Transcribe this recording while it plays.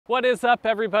What is up,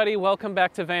 everybody? Welcome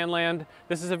back to Vanland.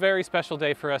 This is a very special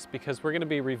day for us because we're going to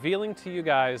be revealing to you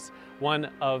guys one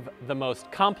of the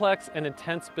most complex and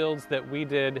intense builds that we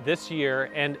did this year,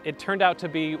 and it turned out to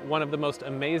be one of the most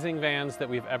amazing vans that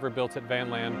we've ever built at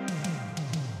Vanland.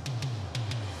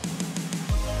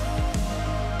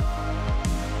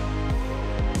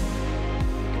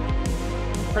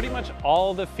 Pretty much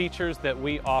all the features that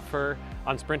we offer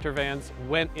on Sprinter vans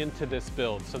went into this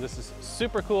build. So this is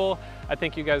super cool. I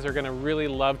think you guys are gonna really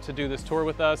love to do this tour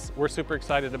with us. We're super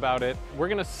excited about it. We're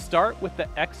gonna start with the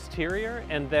exterior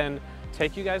and then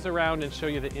take you guys around and show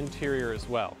you the interior as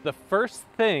well. The first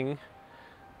thing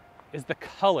is the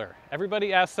color.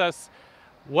 Everybody asks us,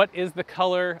 what is the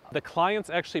color? The clients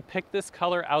actually picked this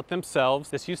color out themselves.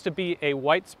 This used to be a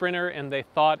white Sprinter and they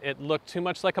thought it looked too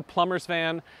much like a plumber's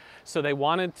van. So they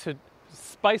wanted to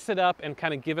spice it up and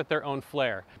kind of give it their own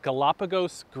flair.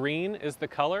 Galapagos green is the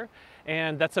color,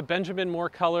 and that's a Benjamin Moore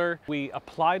color. We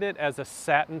applied it as a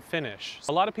satin finish.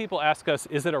 A lot of people ask us,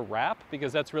 is it a wrap?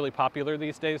 Because that's really popular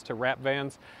these days to wrap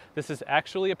vans. This is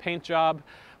actually a paint job.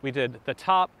 We did the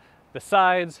top, the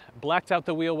sides, blacked out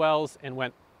the wheel wells, and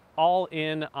went all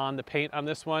in on the paint on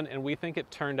this one, and we think it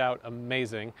turned out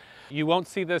amazing. You won't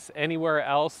see this anywhere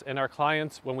else, and our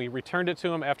clients, when we returned it to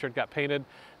them after it got painted,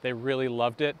 they really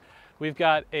loved it. We've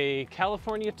got a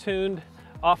California tuned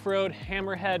off-road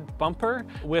hammerhead bumper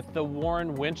with the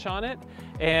Warn winch on it,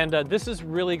 and this is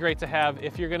really great to have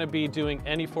if you're going to be doing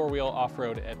any four-wheel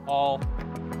off-road at all,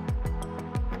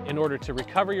 in order to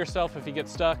recover yourself if you get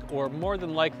stuck, or more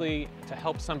than likely to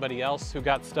help somebody else who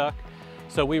got stuck.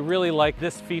 So we really like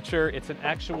this feature. It's an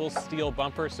actual steel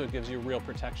bumper, so it gives you real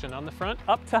protection on the front.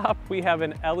 Up top, we have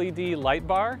an LED light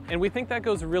bar, and we think that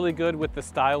goes really good with the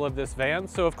style of this van.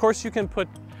 So of course you can put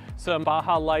some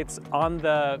Baja lights on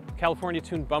the California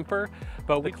tuned bumper,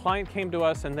 but the client came to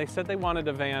us and they said they wanted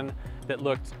a van that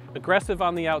looked aggressive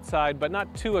on the outside, but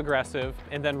not too aggressive,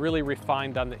 and then really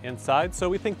refined on the inside. So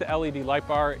we think the LED light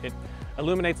bar, it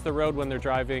illuminates the road when they're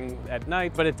driving at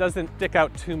night, but it doesn't stick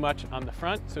out too much on the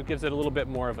front, so it gives it a little bit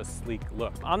more of a sleek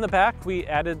look. On the back, we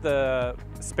added the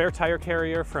spare tire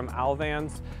carrier from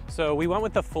Alvans. So we went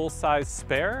with the full-size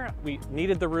spare. We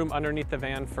needed the room underneath the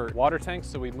van for water tanks,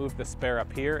 so we moved the spare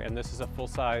up here, and this is a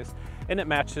full-size, and it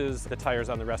matches the tires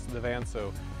on the rest of the van,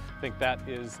 so I think that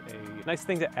is a nice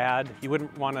thing to add. You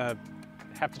wouldn't want to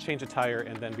have to change a tire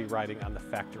and then be riding on the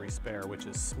factory spare, which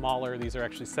is smaller. These are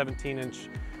actually 17-inch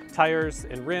tires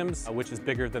and rims, which is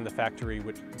bigger than the factory,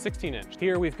 which is 16-inch.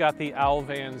 Here we've got the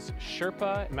Alvans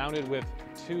Sherpa mounted with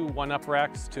two one-up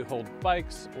racks to hold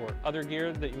bikes or other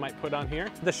gear that you might put on here.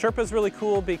 The Sherpa is really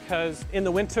cool because in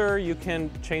the winter you can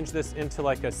change this into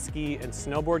like a ski and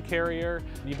snowboard carrier.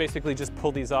 You basically just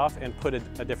pull these off and put a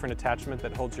different attachment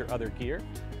that holds your other gear.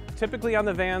 Typically on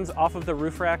the vans, off of the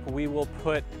roof rack, we will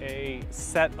put a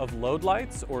set of load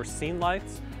lights or scene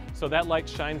lights. So that light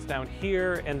shines down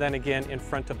here and then again in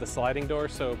front of the sliding door.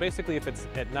 So basically if it's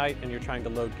at night and you're trying to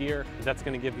load gear, that's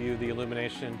going to give you the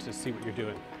illumination to see what you're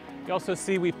doing. You also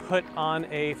see we put on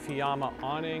a Fiamma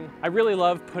awning. I really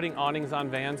love putting awnings on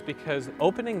vans because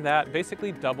opening that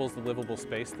basically doubles the livable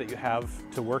space that you have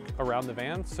to work around the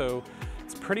van. So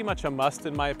it's pretty much a must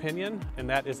in my opinion, and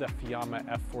that is a Fiamma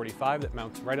F45 that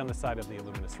mounts right on the side of the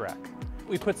Illuminous rack.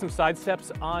 We put some side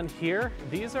steps on here.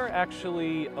 These are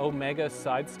actually Omega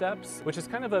side steps, which is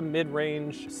kind of a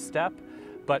mid-range step.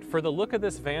 But for the look of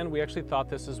this van, we actually thought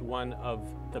this is one of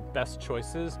the best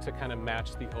choices to kind of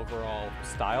match the overall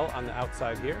style on the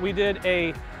outside here. We did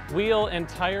a wheel and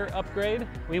tire upgrade.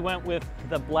 We went with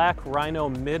the black Rhino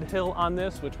mid-hill on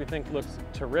this, which we think looks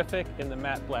terrific in the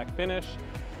matte black finish.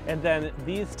 And then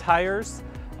these tires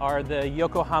are the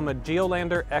Yokohama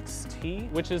Geolandar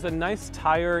XT, which is a nice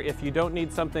tire if you don't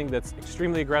need something that's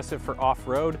extremely aggressive for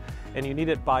off-road and you need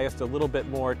it biased a little bit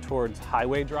more towards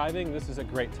highway driving. This is a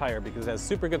great tire because it has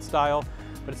super good style,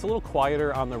 but it's a little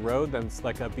quieter on the road than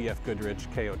like a BF Goodrich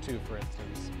KO2, for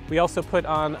instance. We also put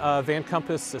on a Van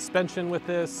Compass suspension with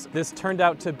this. This turned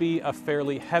out to be a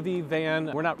fairly heavy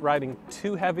van. We're not riding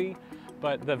too heavy,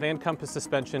 but the Van Compass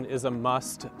suspension is a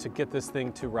must to get this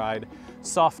thing to ride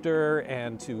softer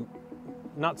and to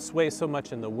not sway so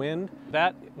much in the wind.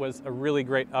 That was a really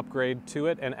great upgrade to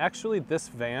it. And actually this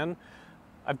van,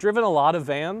 I've driven a lot of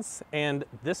vans and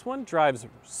this one drives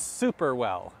super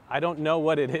well. I don't know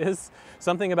what it is.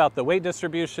 Something about the weight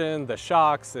distribution, the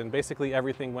shocks, and basically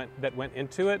everything that went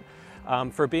into it.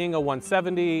 For being a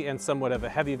 170 and somewhat of a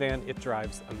heavy van, it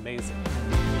drives amazing.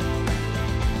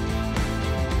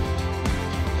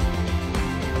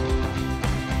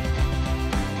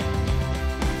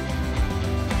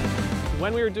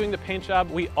 When we were doing the paint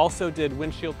job, we also did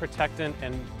windshield protectant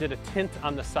and did a tint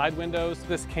on the side windows.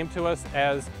 This came to us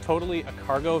as totally a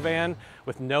cargo van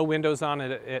with no windows on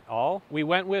it at all. We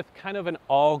went with kind of an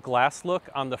all glass look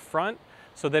on the front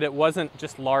so that it wasn't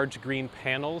just large green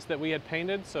panels that we had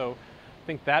painted. So I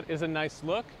think that is a nice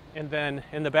look. And then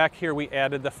in the back here, we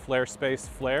added the flare space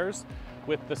flares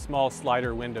with the small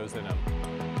slider windows in them.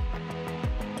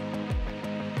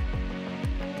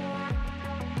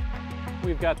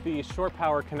 We've got the shore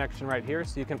power connection right here,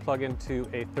 so you can plug into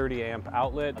a 30 amp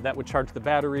outlet. That would charge the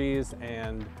batteries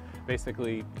and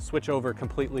basically switch over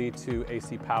completely to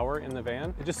AC power in the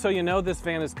van. Just so you know, this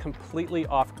van is completely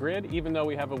off-grid, even though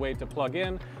we have a way to plug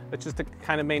in. That's just to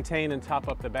kind of maintain and top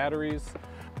up the batteries.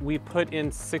 We put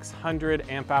in 600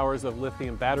 amp hours of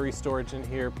lithium battery storage in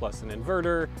here, plus an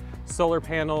inverter, solar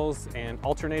panels, and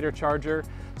alternator charger.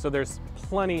 So there's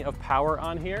plenty of power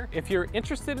on here. If you're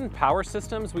interested in power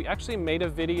systems, we actually made a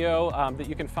video that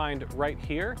you can find right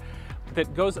here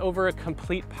that goes over a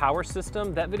complete power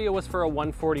system. That video was for a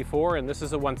 144 and this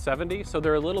is a 170, so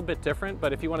they're a little bit different,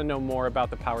 but if you want to know more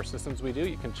about the power systems we do,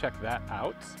 you can check that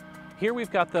out. Here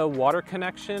we've got the water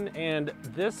connection, and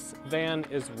this van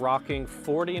is rocking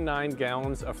 49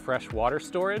 gallons of fresh water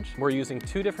storage. We're using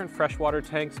 2 different freshwater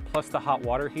tanks plus the hot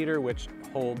water heater, which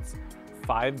holds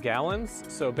 5 gallons.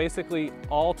 So basically,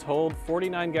 all told,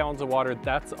 49 gallons of water,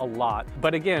 that's a lot.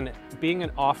 But again, being an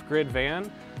off-grid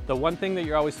van, the one thing that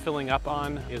you're always filling up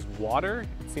on is water.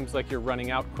 It seems like you're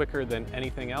running out quicker than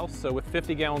anything else. So with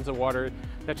 50 gallons of water,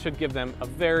 that should give them a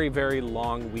very, very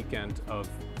long weekend of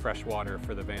fresh water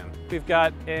for the van. We've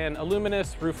got an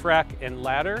Aluminous roof rack and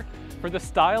ladder. For the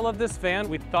style of this van,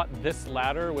 we thought this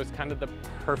ladder was kind of the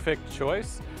perfect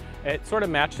choice. It sort of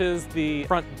matches the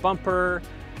front bumper,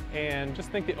 and just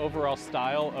think the overall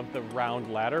style of the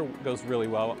round ladder goes really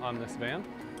well on this van.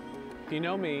 If you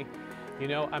know me, you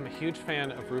know I'm a huge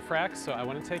fan of roof racks, so I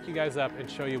want to take you guys up and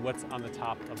show you what's on the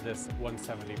top of this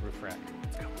 170 roof rack.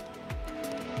 Let's go.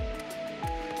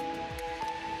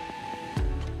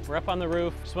 We're up on the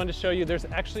roof. Just wanted to show you there's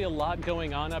actually a lot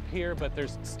going on up here, but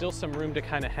there's still some room to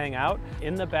kind of hang out.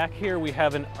 In the back here, we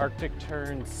have an Arctic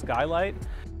Tern skylight.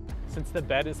 Since the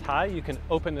bed is high, you can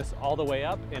open this all the way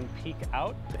up and peek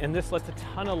out. And this lets a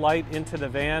ton of light into the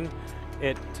van.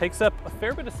 It takes up a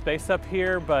fair bit of space up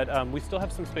here, but we still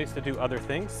have some space to do other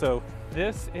things. So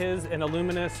this is an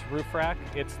Aluminous roof rack.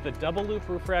 It's the double loop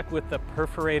roof rack with the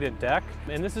perforated deck.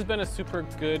 And this has been a super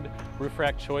good roof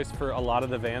rack choice for a lot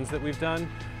of the vans that we've done.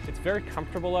 It's very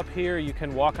comfortable up here. You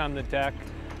can walk on the deck.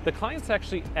 The clients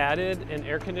actually added an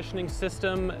air conditioning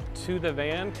system to the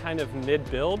van kind of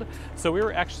mid-build. So we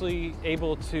were actually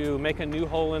able to make a new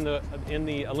hole in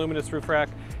the Aluminous roof rack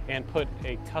and put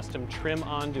a custom trim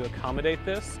on to accommodate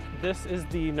this. This is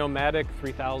the Nomadic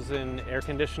 3000 air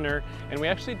conditioner, and we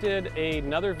actually did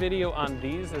another video on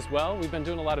these as well. We've been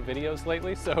doing a lot of videos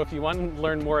lately, so if you want to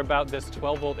learn more about this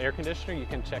 12-volt air conditioner, you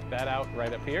can check that out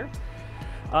right up here.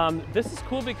 This is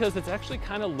cool because it's actually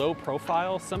kind of low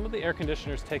profile. Some of the air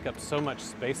conditioners take up so much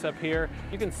space up here.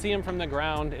 You can see them from the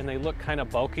ground and they look kind of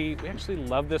bulky. We actually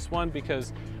love this one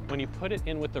because when you put it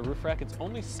in with the roof rack, it's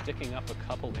only sticking up a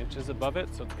couple inches above it,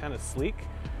 so it's kind of sleek.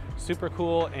 Super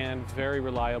cool and very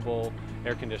reliable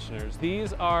air conditioners.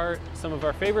 These are some of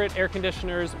our favorite air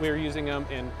conditioners. We're using them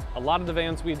in a lot of the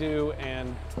vans we do,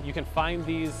 and you can find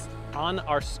these on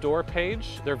our store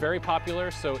page. They're very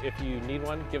popular, so if you need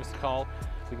one, give us a call.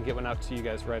 We can get one out to you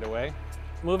guys right away.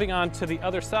 Moving on to the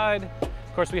other side,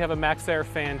 of course we have a MaxxAir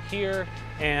fan here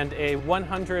and a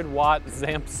 100-watt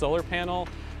ZAMP solar panel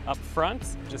up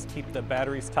front. Just keep the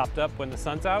batteries topped up when the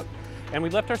sun's out. And we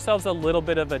left ourselves a little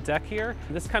bit of a deck here.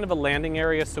 This is kind of a landing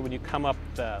area, so when you come up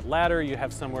the ladder, you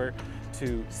have somewhere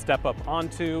to step up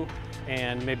onto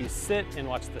and maybe sit and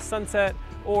watch the sunset.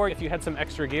 Or if you had some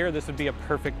extra gear, this would be a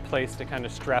perfect place to kind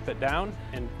of strap it down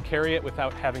and carry it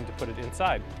without having to put it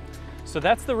inside. So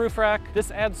that's the roof rack. This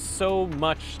adds so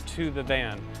much to the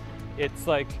van. It's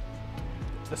like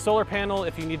the solar panel,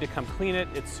 if you need to come clean it,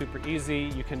 it's super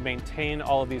easy. You can maintain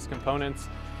all of these components.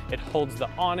 It holds the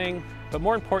awning, but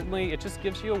more importantly, it just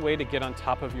gives you a way to get on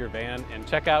top of your van and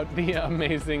check out the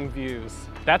amazing views.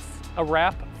 That's a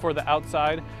wrap for the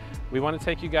outside. We want to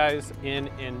take you guys in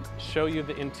and show you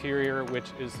the interior, which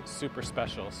is super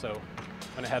special. So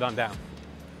I'm gonna head on down.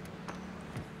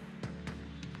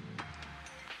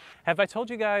 Have I told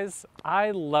you guys,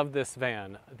 I love this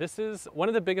van. This is one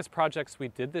of the biggest projects we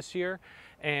did this year,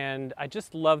 and I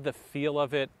just love the feel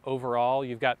of it overall.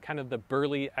 You've got kind of the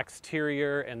burly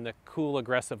exterior and the cool,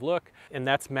 aggressive look, and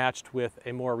that's matched with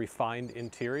a more refined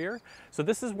interior. So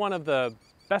this is one of the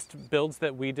best builds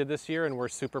that we did this year, and we're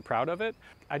super proud of it.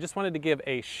 I just wanted to give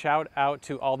a shout out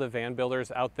to all the van builders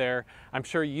out there. I'm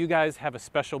sure you guys have a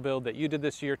special build that you did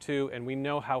this year too, and we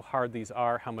know how hard these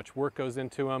are, how much work goes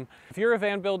into them. If you're a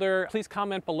van builder, please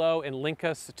comment below and link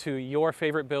us to your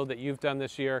favorite build that you've done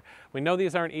this year. We know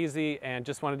these aren't easy, and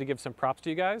just wanted to give some props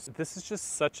to you guys. This is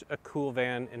just such a cool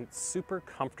van, and it's super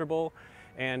comfortable,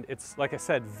 and it's, like I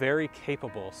said, very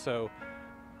capable. So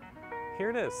here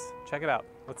it is. Check it out.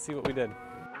 Let's see what we did.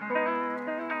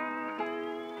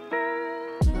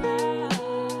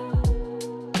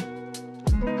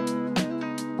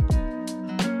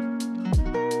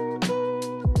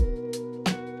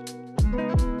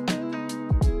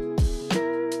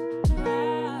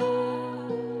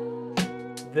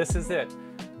 This is it.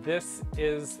 This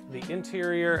is the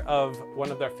interior of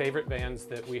one of our favorite vans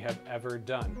that we have ever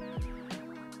done.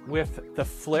 With the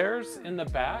flares in the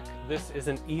back, this is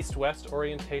an east-west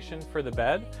orientation for the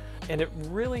bed, and it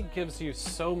really gives you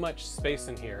so much space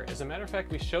in here. As a matter of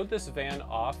fact, we showed this van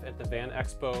off at the Van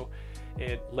Expo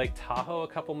at Lake Tahoe a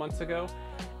couple months ago,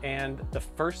 and the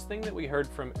first thing that we heard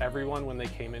from everyone when they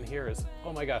came in here is,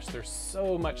 oh my gosh, there's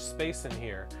so much space in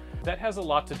here. That has a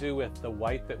lot to do with the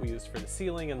white that we used for the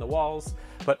ceiling and the walls,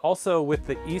 but also with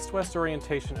the east-west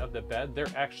orientation of the bed, there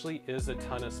actually is a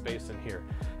ton of space in here.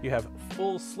 You have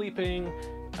full sleeping,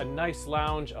 a nice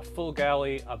lounge, a full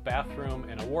galley, a bathroom,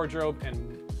 and a wardrobe,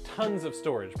 and tons of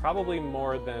storage, probably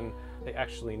more than they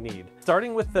actually need.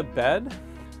 Starting with the bed,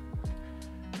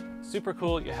 super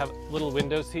cool. You have little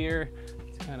windows here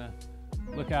to kind of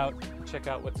look out, check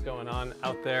out what's going on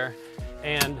out there.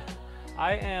 And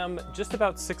I am just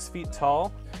about 6 feet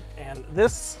tall, and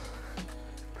this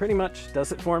pretty much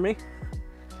does it for me,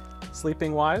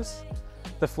 sleeping wise.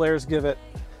 The flares give it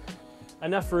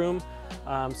enough room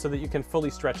so that you can fully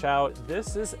stretch out.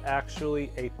 This is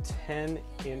actually a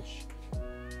 10-inch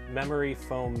memory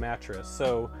foam mattress.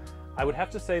 So I would have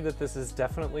to say that this is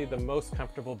definitely the most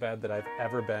comfortable bed that I've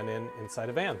ever been in inside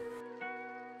a van.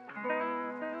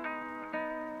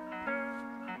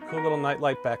 Cool little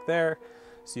nightlight back there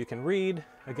so you can read.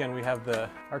 Again, we have the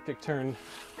Arctic Tern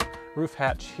roof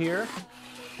hatch here,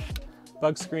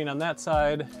 bug screen on that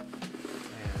side,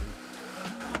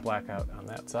 and blackout on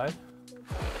that side.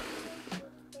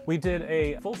 We did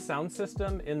a full sound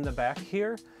system in the back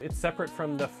here. It's separate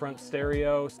from the front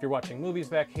stereo. So if you're watching movies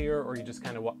back here, or you just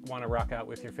kind of want to rock out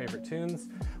with your favorite tunes,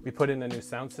 we put in a new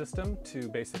sound system to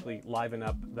basically liven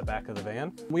up the back of the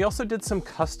van. We also did some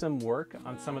custom work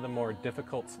on some of the more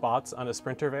difficult spots on a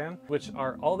Sprinter van, which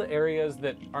are all the areas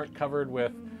that aren't covered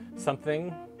with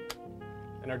something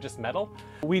and are just metal.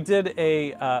 We did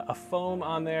a foam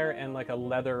on there and like a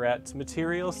leatherette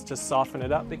materials to soften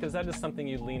it up, because that is something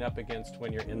you lean up against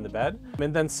when you're in the bed.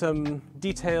 And then some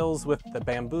details with the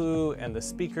bamboo and the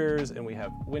speakers, and we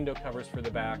have window covers for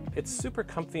the back. It's super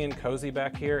comfy and cozy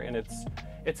back here, and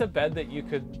it's a bed that you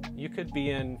could be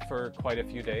in for quite a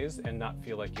few days and not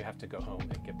feel like you have to go home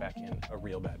and get back in a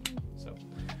real bed. So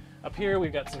up here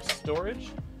we've got some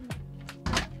storage.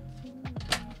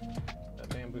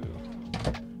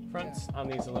 Fronts on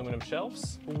these aluminum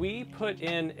shelves. We put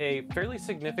in a fairly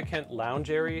significant lounge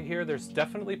area here. There's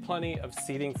definitely plenty of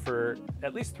seating for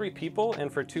at least 3 people and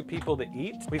for 2 people to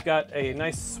eat. We've got a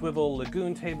nice swivel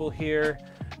lagoon table here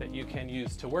that you can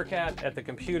use to work at the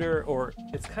computer, or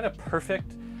it's kind of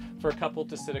perfect for a couple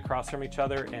to sit across from each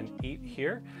other and eat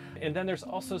here. And then there's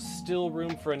also still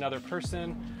room for another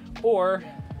person, or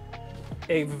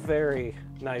a very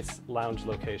nice lounge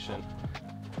location.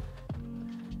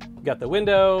 Got the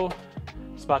window,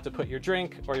 spot to put your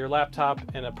drink or your laptop,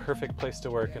 and a perfect place to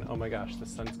work. And oh my gosh, the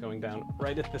sun's going down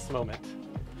right at this moment.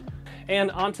 And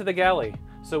onto the galley.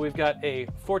 So we've got a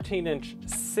 14-inch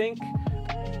sink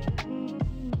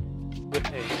with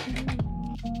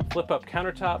a flip-up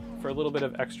countertop for a little bit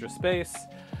of extra space.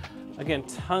 Again,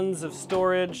 tons of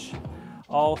storage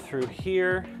all through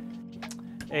here.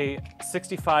 A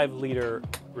 65-liter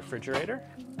refrigerator.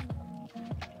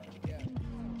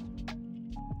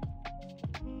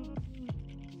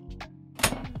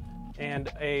 And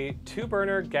a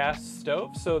 2-burner gas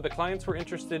stove. So the clients were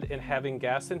interested in having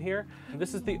gas in here.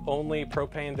 This is the only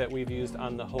propane that we've used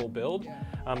on the whole build.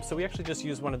 So we actually just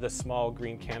use one of the small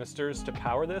green canisters to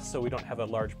power this, so we don't have a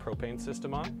large propane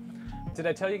system on. Did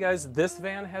I tell you guys, this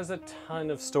van has a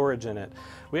ton of storage in it.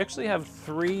 We actually have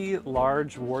 3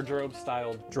 large wardrobe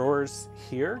style drawers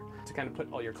here to kind of put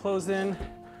all your clothes in.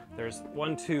 There's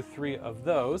 1, 2, 3 of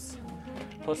those.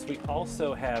 Plus we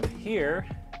also have here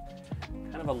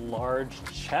kind of a large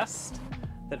chest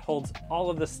that holds all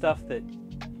of the stuff that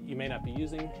you may not be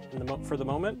using for the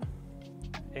moment.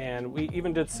 And we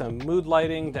even did some mood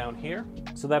lighting down here.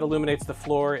 So that illuminates the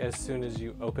floor as soon as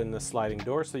you open the sliding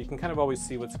door. So you can kind of always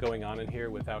see what's going on in here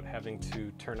without having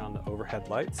to turn on the overhead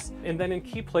lights. And then in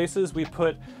key places, we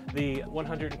put the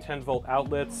 110 volt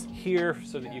outlets here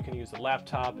so that you can use a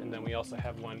laptop. And then we also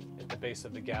have one at the base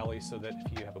of the galley so that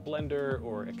if you have a blender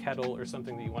or a kettle or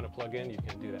something that you want to plug in, you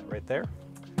can do that right there.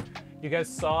 You guys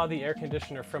saw the air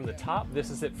conditioner from the top.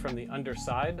 This is it from the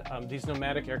underside. These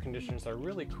Nomatic air conditioners are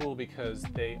really cool because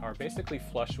they are basically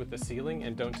flush with the ceiling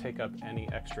and don't take up any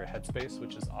extra headspace,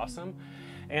 which is awesome.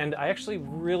 And I actually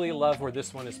really love where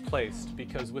this one is placed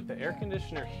because with the air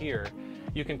conditioner here,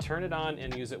 you can turn it on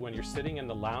and use it when you're sitting in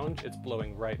the lounge. It's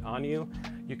blowing right on you.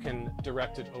 You can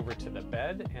direct it over to the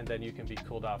bed and then you can be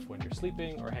cooled off when you're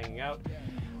sleeping or hanging out.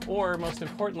 Or most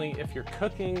importantly, if you're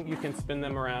cooking, you can spin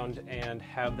them around and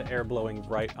have the air blowing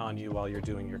right on you while you're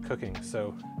doing your cooking.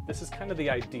 So this is kind of the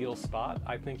ideal spot,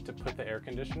 I think, to put the air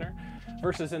conditioner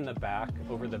versus in the back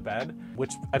over the bed,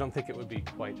 which I don't think it would be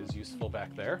quite as useful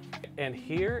back there. And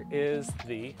here is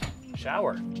the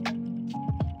shower.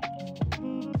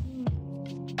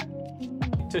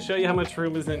 To show you how much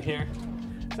room is in here,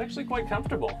 it's actually quite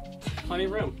comfortable. Plenty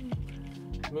of room.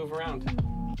 Move around.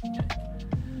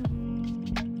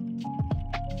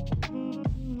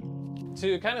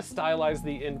 To kind of stylize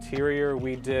the interior,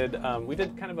 we did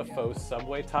kind of a faux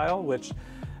subway tile, which I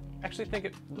actually think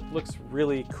it looks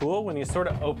really cool. When you sort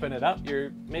of open it up,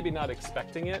 you're maybe not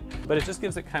expecting it, but it just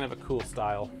gives it kind of a cool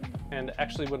style. And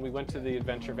actually, when we went to the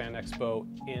Adventure Van Expo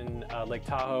in Lake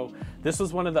Tahoe, this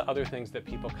was one of the other things that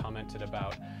people commented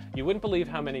about. You wouldn't believe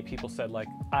how many people said, like,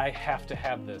 I have to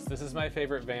have this. This is my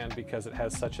favorite van because it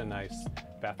has such a nice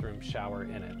bathroom shower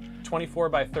in it. 24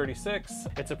 by 36,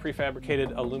 it's a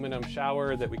prefabricated aluminum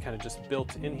shower that we kind of just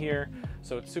built in here.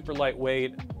 So it's super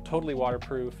lightweight, totally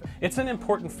waterproof. It's an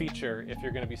important feature if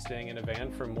you're gonna be staying in a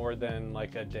van for more than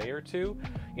like a day or two.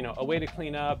 You know, a way to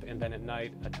clean up and then at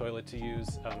night, a toilet to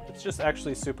use. It's just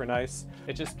actually super nice.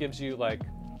 It just gives you like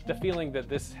the feeling that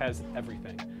this has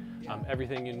everything.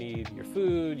 Everything you need, your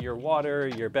food, your water,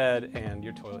 your bed, and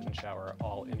your toilet and shower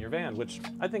all in your van, which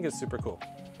I think is super cool.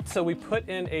 So we put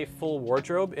in a full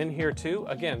wardrobe in here too.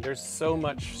 Again, there's so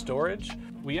much storage.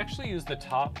 We actually use the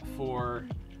top for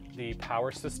the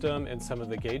power system and some of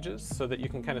the gauges so that you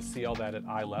can kind of see all that at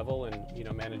eye level and, you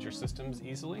know, manage your systems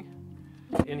easily.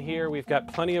 In here, we've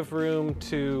got plenty of room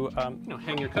to you know,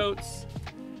 hang your coats,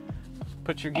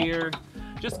 put your gear,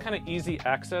 just kind of easy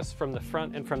access from the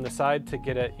front and from the side to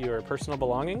get at your personal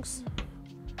belongings.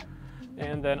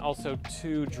 And then also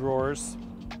 2 drawers.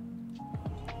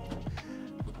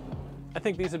 I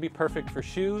think these would be perfect for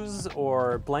shoes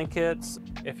or blankets.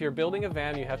 If you're building a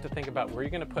van, you have to think about where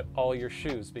you're gonna put all your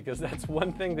shoes because that's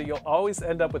one thing that you'll always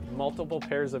end up with multiple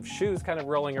pairs of shoes kind of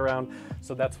rolling around.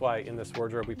 So that's why in this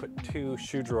wardrobe, we put 2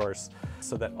 shoe drawers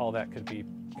so that all that could be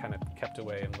kind of kept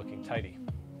away and looking tidy.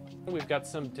 We've got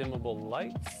some dimmable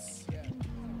lights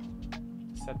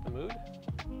to set the mood.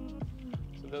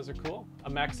 So those are cool. A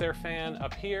MaxxAir fan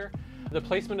up here. The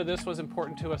placement of this was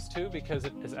important to us too because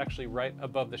it is actually right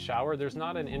above the shower. There's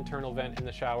not an internal vent in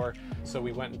the shower, so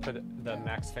we went and put the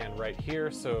Max fan right here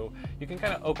so you can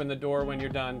kind of open the door when you're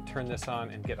done, turn this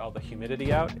on, and get all the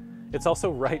humidity out. It's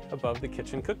also right above the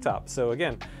kitchen cooktop. So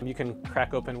again, you can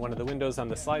crack open one of the windows on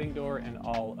the sliding door and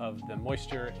all of the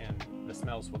moisture and the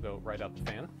smells will go right out the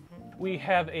fan. We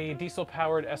have a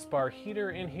diesel-powered S-bar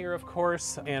heater in here, of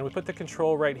course, and we put the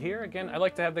control right here. Again, I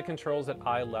like to have the controls at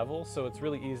eye level, so it's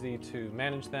really easy to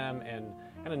manage them and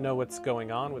kind of know what's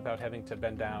going on without having to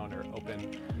bend down or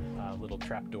open a little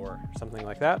trap door or something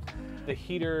like that. The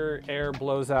heater air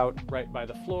blows out right by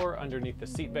the floor underneath the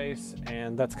seat base,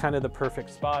 and that's kind of the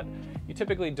perfect spot. You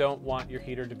typically don't want your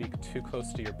heater to be too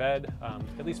close to your bed.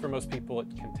 At least for most people, it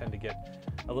can tend to get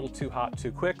a little too hot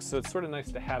too quick, so it's sort of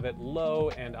nice to have it low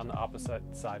and on the opposite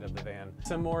side of the van.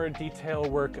 Some more detail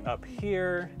work up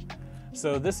here.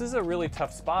 So this is a really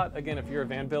tough spot. Again, if you're a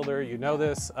van builder, you know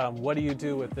this. What do you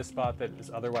do with this spot that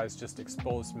is otherwise just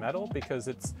exposed metal? Because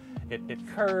it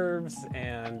curves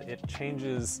and it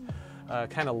changes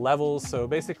kind of levels. So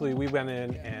basically we went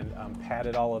in and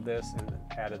padded all of this and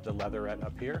added the leatherette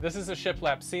up here. This is a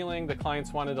shiplap ceiling. The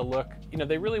clients wanted to look, you know,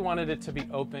 they really wanted it to be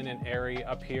open and airy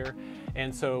up here.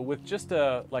 And so with just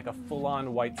like a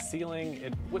full-on white ceiling,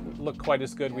 it wouldn't look quite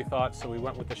as good, we thought. So we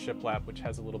went with the shiplap, which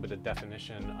has a little bit of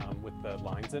definition with the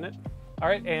lines in it. All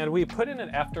right, and we put in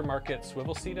an aftermarket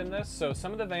swivel seat in this. So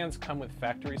some of the vans come with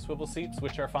factory swivel seats,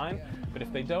 which are fine. But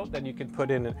if they don't, then you can put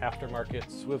in an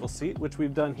aftermarket swivel seat, which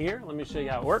we've done here. Let me show you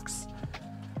how it works.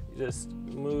 You just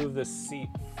move the seat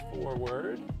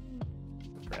forward,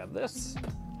 grab this,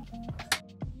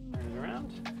 turn it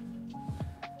around,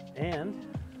 and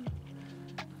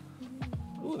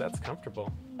that's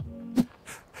comfortable.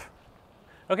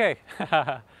 Okay.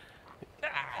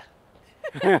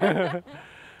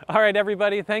 All right,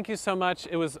 everybody, thank you so much.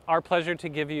 It was our pleasure to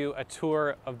give you a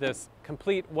tour of this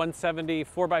complete 170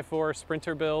 4x4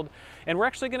 Sprinter build. And we're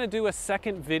actually gonna do a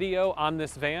second video on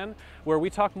this van where we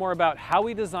talk more about how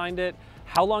we designed it,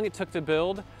 how long it took to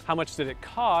build, how much did it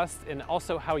cost, and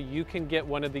also how you can get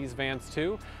one of these vans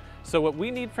too. So what we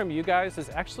need from you guys is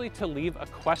actually to leave a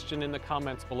question in the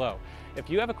comments below. If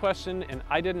you have a question and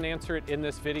I didn't answer it in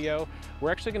this video,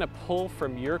 we're actually gonna pull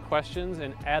from your questions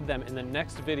and add them in the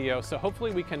next video. So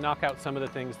hopefully we can knock out some of the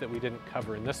things that we didn't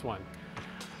cover in this one.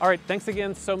 All right, thanks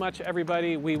again so much,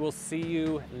 everybody. We will see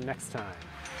you next time.